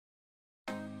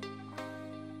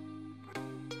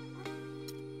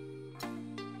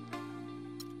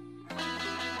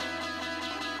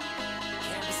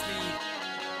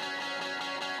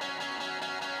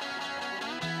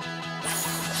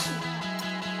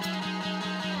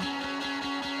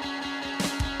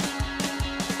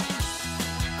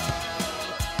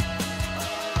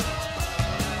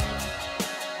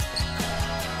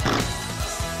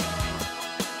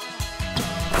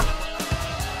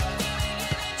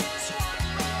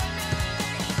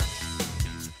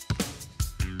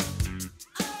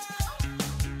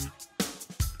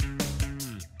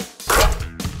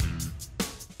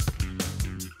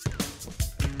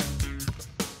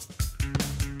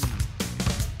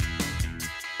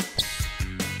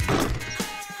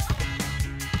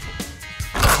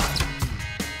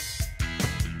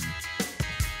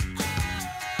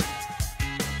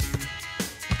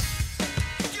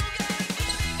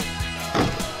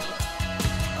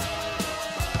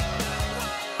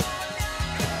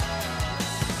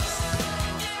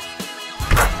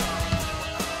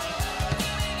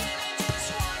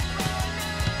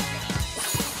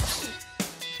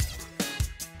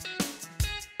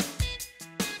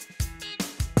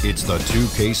It's the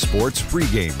 2K Sports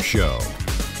pregame show.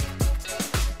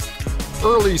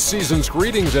 Early season's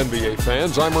greetings, NBA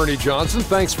fans. I'm Ernie Johnson.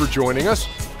 Thanks for joining us.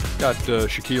 Got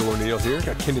Shaquille O'Neal here.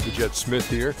 Got Kenny the Jet Smith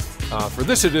here for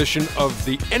this edition of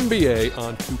the NBA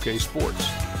on 2K Sports.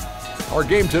 Our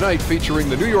game tonight featuring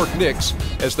the New York Knicks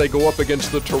as they go up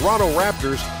against the Toronto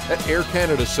Raptors at Air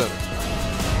Canada Centre.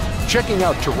 Checking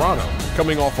out Toronto,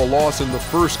 coming off a loss in the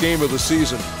first game of the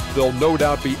season, they'll no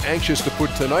doubt be anxious to put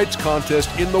tonight's contest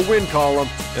in the win column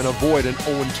and avoid an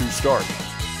 0-2 start.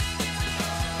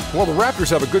 Well, the Raptors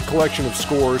have a good collection of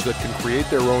scorers that can create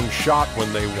their own shot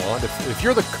when they want. If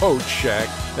you're the coach, Shaq,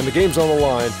 and the game's on the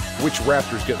line, which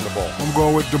Raptors getting the ball? I'm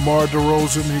going with DeMar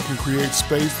DeRozan. He can create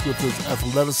space with his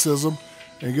athleticism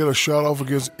and get a shot off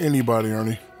against anybody,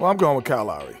 Ernie. Well, I'm going with Kyle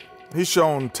Lowry. He's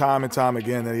shown time and time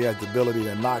again that he has the ability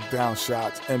to knock down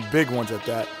shots, and big ones at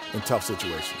that, in tough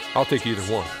situations. I'll take either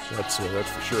one. That's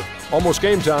for sure. Almost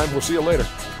game time. We'll see you later.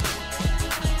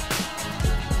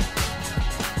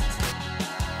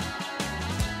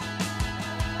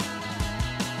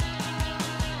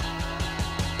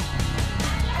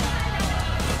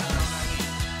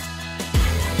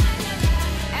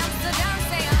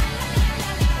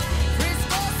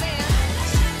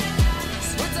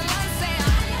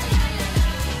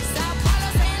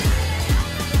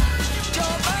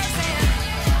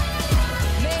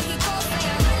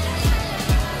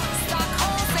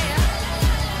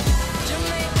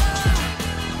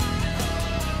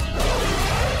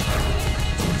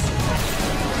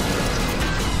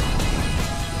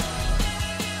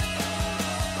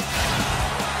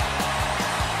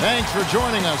 Thanks for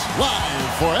joining us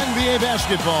live for NBA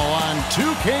basketball on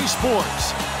 2K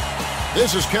Sports.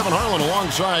 This is Kevin Harlan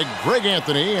alongside Greg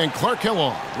Anthony and Clark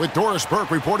Kellogg with Doris Burke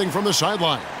reporting from the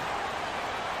sideline.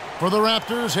 For the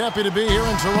Raptors, happy to be here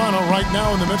in Toronto right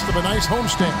now in the midst of a nice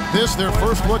homestand. This, their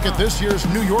first look at this year's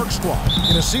New York squad.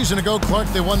 In a season ago, Clark,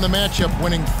 they won the matchup,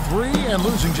 winning 3 and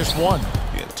losing just 1.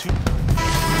 Yeah, 2.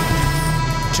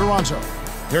 Toronto.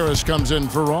 Harris comes in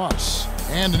for Ross.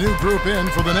 And a new group in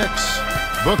for the Knicks.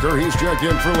 Booker, he's checked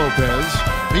in for Lopez.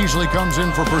 Beasley comes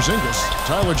in for Porzingis.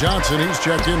 Tyler Johnson, he's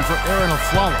checked in for Aaron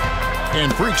Aflalo.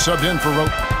 And Freak subbed in for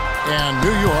Rote. And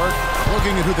New York,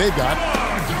 looking at who they've got.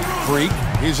 Freak,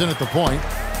 he's in at the point.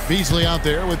 Beasley out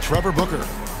there with Trevor Booker.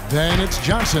 Then it's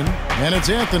Johnson, and it's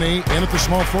Anthony in at the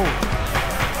small forward.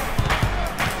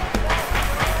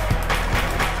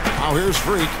 Now here's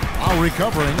Freak, now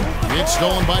recovering. It's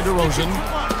stolen by DeRozan.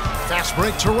 Fast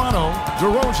break Toronto.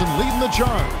 DeRozan leading the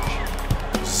charge.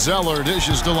 Zeller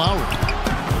dishes to Lowry.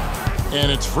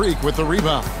 And it's Freak with the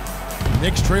rebound.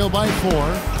 Knicks trail by 4.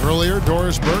 Earlier,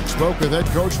 Doris Burke spoke with head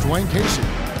coach Dwayne Casey.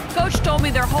 Coach told me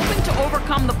they're hoping to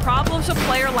overcome the problems a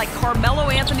player like Carmelo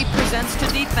Anthony presents to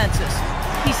defenses.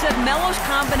 He said Melo's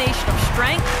combination of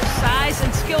strength, size,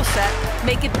 and skill set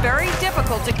make it very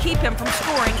difficult to keep him from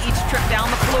scoring each trip down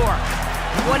the floor.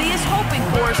 What he is hoping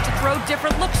for is to throw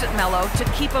different looks at Melo to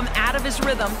keep him out of his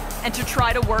rhythm and to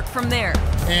try to work from there.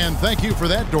 And thank you for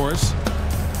that, Doris.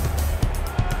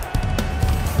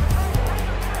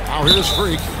 Now here's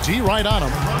Freak. D right on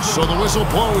him. So the whistle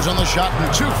blows on the shot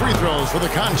and 2 free throws for the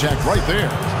contact right there.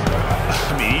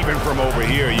 I mean, even from over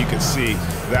here, you can see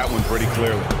that one pretty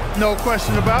clearly. No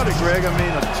question about it, Greg. I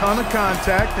mean, a ton of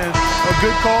contact and a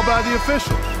good call by the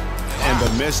official. And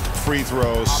the missed free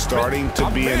throws starting to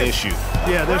be an issue.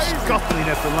 Yeah, they're scuffling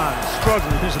at the line.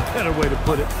 Struggling is a better way to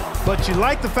put it. But you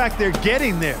like the fact they're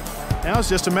getting there. Now it's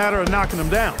just a matter of knocking them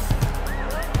down.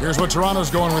 Here's what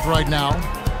Toronto's going with right now.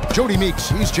 Jody Meeks,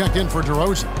 he's checked in for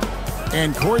DeRozan.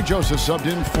 And Corey Joseph subbed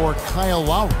in for Kyle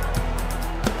Lowry.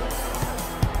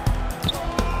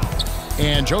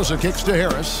 And Joseph kicks to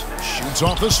Harris. Shoots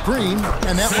off the screen,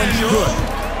 and that one's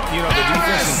good. You know, the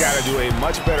defense has got to do a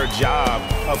much better job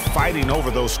of fighting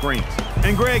over those screens.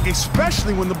 And, Greg,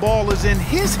 especially when the ball is in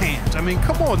his hands. I mean,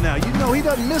 come on now. You know he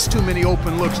doesn't miss too many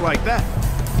open looks like that.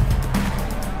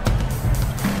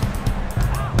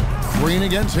 Green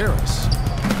against Harris.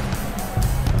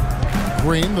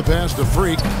 Green, the pass to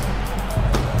Freak.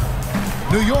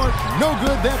 New York, no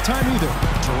good that time either.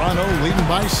 Toronto leading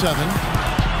by 7.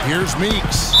 Here's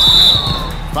Meeks.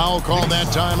 Foul call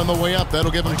that time on the way up. That'll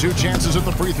give them 2 chances at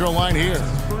the free throw line here.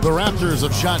 The Raptors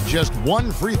have shot just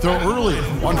 1 free throw earlier.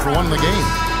 1 for 1 in the game.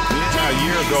 Yeah, a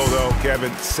year ago, though, Kevin,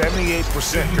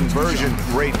 78% conversion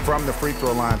rate from the free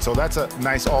throw line. So that's a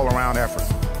nice all-around effort.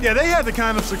 Yeah, they had the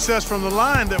kind of success from the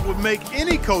line that would make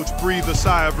any coach breathe a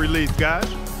sigh of relief, guys.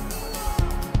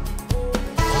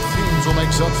 Teams will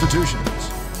make substitutions.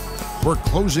 We're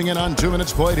closing in on 2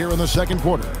 minutes played here in the second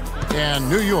quarter. And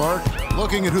New York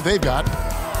looking at who they've got.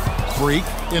 Freak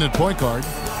in at point guard.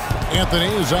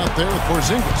 Anthony is out there with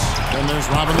Porzingis. Then there's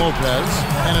Robin Lopez,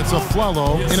 and it's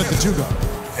Afflalo in at the 2-guard.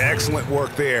 Excellent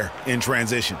work there in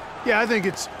transition. Yeah, I think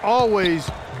it's always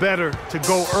better to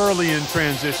go early in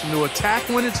transition, to attack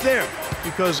when it's there,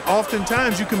 because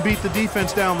oftentimes you can beat the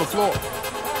defense down the floor.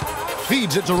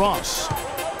 Feeds it to Ross.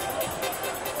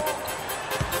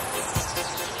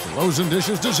 DeRozan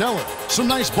dishes to Zeller. Some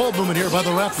nice ball movement here by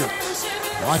the Raptors.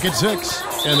 Lock at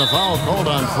 6, and the foul called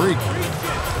on Freak.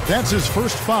 That's his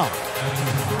first foul.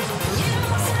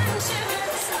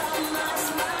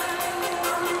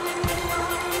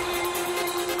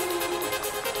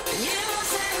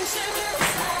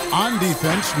 On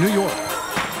defense, New York.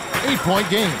 8-point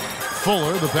game.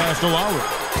 Fuller, the pass to Lowry.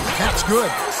 That's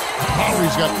good.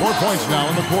 Lowry's got 4 points now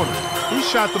in the quarter. He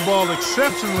shot the ball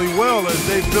exceptionally well as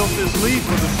they built this lead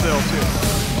for themselves here.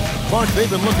 Clark,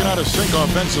 they've been looking out of sync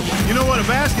offensively. You know what? A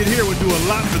basket here would do a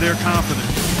lot for their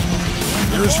confidence.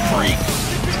 Here's Freak.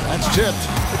 That's tipped.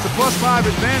 It's a +5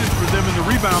 advantage for them in the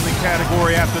rebounding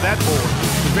category after that board.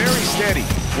 Very steady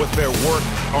with their work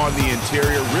on the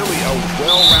interior. Really a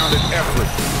well-rounded effort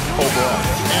overall.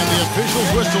 And the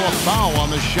officials whistle a foul on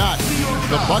the shot.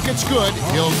 The bucket's good.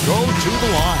 He'll go to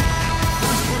the line.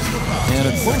 And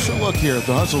a closer look here at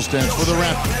the hustle stance for the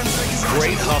Raptors.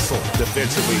 Great hustle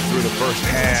defensively through the first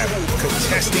half,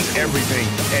 contesting everything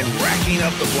and racking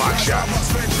up the block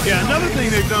shots. Yeah, another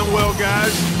thing they've done well,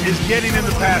 guys, is getting in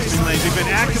the passing lanes. They've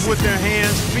been active with their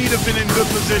hands, feet have been in good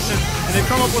position, and they've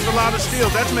come up with a lot of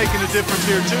steals. That's making a difference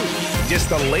here, too.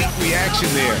 Just a late reaction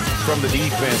there from the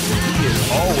defense, and he is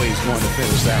always going to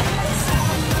finish that one.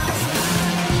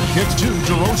 Gets to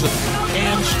DeRozan,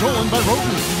 and stolen by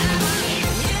Roten.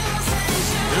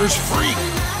 There's Freak.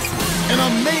 An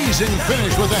amazing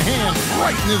finish with a hand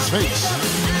right in his face.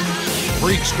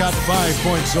 Freak's got 5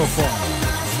 points so far.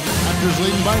 Raptors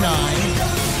leading by 9.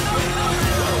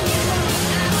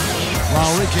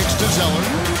 Lowry kicks to Zeller.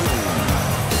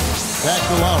 Back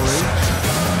to Lowry.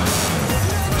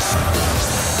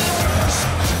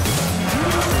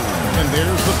 And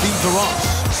there's the feed to Ross.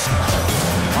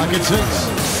 Lock at 6.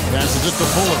 Passes it to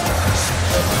Fuller.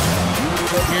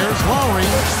 Here's Lowry.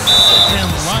 And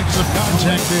lots of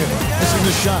contact there. Missing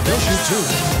the shot. They'll shoot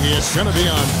 2. It's going to be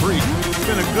on Freak. It's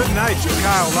been a good night for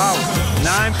Kyle Lowry.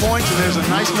 9 points, and there's a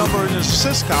nice number in his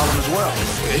assist column as well.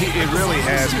 It really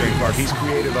has been, Clark. He's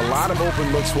created a lot of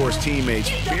open looks for his teammates.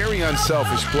 Very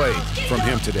unselfish play from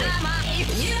him today.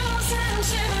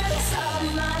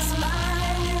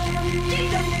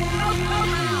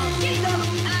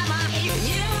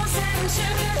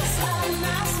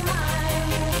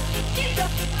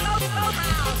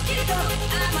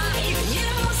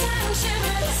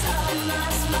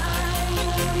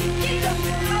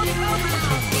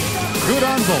 Good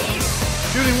on both.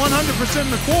 Shooting 100%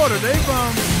 in the quarter.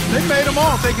 They've made them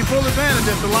all taking full advantage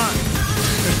at the line.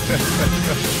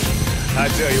 I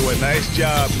tell you what, nice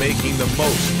job making the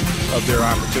most of their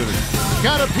opportunity.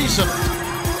 Got a piece of it.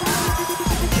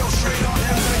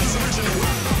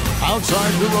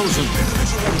 Outside DeRozan.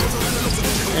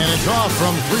 And it's off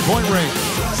from 3-point range.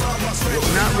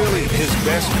 It's not really his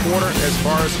best quarter as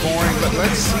far as scoring, but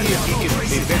let's see if he can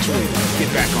eventually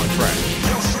get back on track.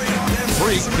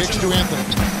 Freak kicks to Anthony.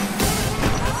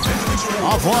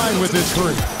 Offline with his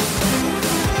 3.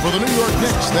 For the New York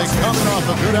Knicks, they coming off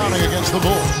a good outing against the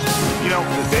Bulls. You know,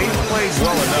 they played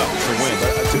well enough to win,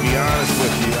 but to be honest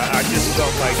with you, I just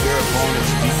felt like their opponent's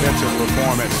defensive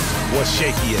performance was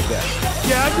shaky at best.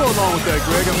 Yeah, I'd go along with that,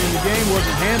 Greg. I mean, the game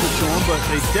wasn't handed to them, but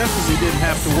they definitely didn't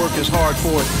have to work as hard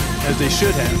for it as they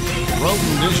should have.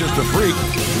 Roten dishes to Freak.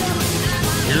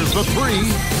 Here's the 3.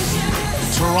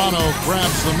 Toronto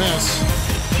grabs the miss.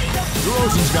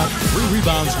 DeRozan's got 3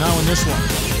 rebounds now in this one.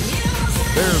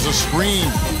 There's a screen.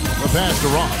 The pass to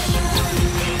Ross.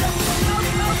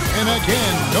 And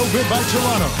again, no good by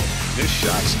Toronto. This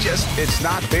shot's just, it's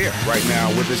not there right now.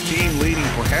 With his team leading,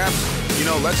 perhaps, you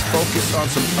know, let's focus on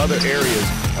some other areas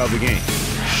of the game.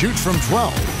 Shoots from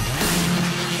 12.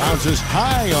 Bounces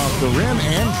high off the rim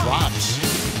and drops.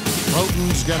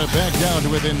 Roten's got it back down to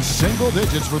within single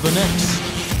digits for the Knicks.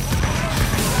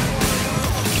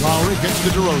 Lowry gets to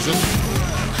DeRozan.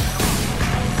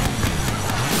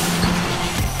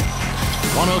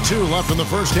 1:02 left in the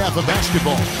first half of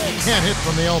basketball. Can't hit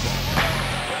from the elbow.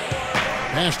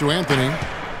 Pass to Anthony.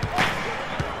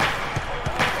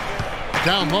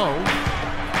 Down low.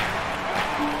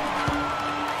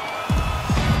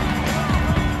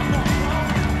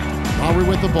 Lowry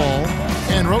with the ball.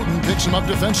 And Roten picks him up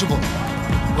defensively.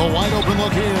 The wide open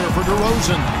look here for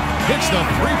DeRozan. Hits the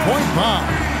 3-point bomb.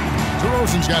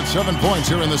 DeRozan's got 7 points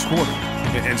here in this quarter.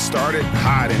 And started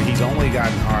hot, and he's only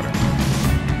gotten hotter.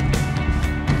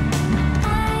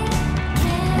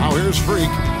 Now here's Freak.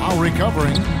 Now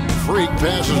recovering. Freak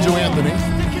passes to Anthony.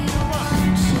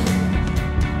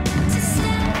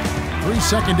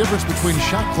 3-second difference between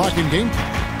shot clock and game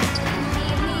clock.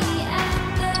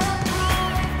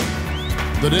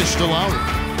 The dish to Lowry.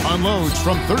 Unloads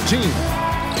from 13.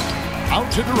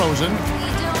 Out to DeRozan.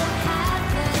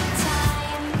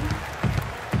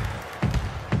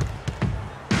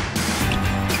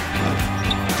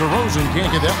 DeRozan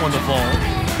can't get that one to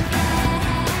fall.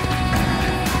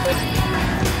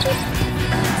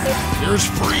 Here's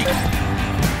Freak.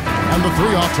 And the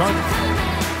 3 off target.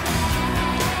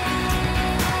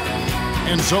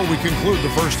 And so we conclude the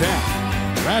first half.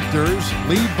 Raptors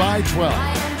lead by 12.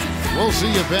 We'll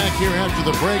see you back here after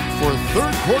the break for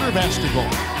third quarter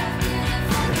basketball.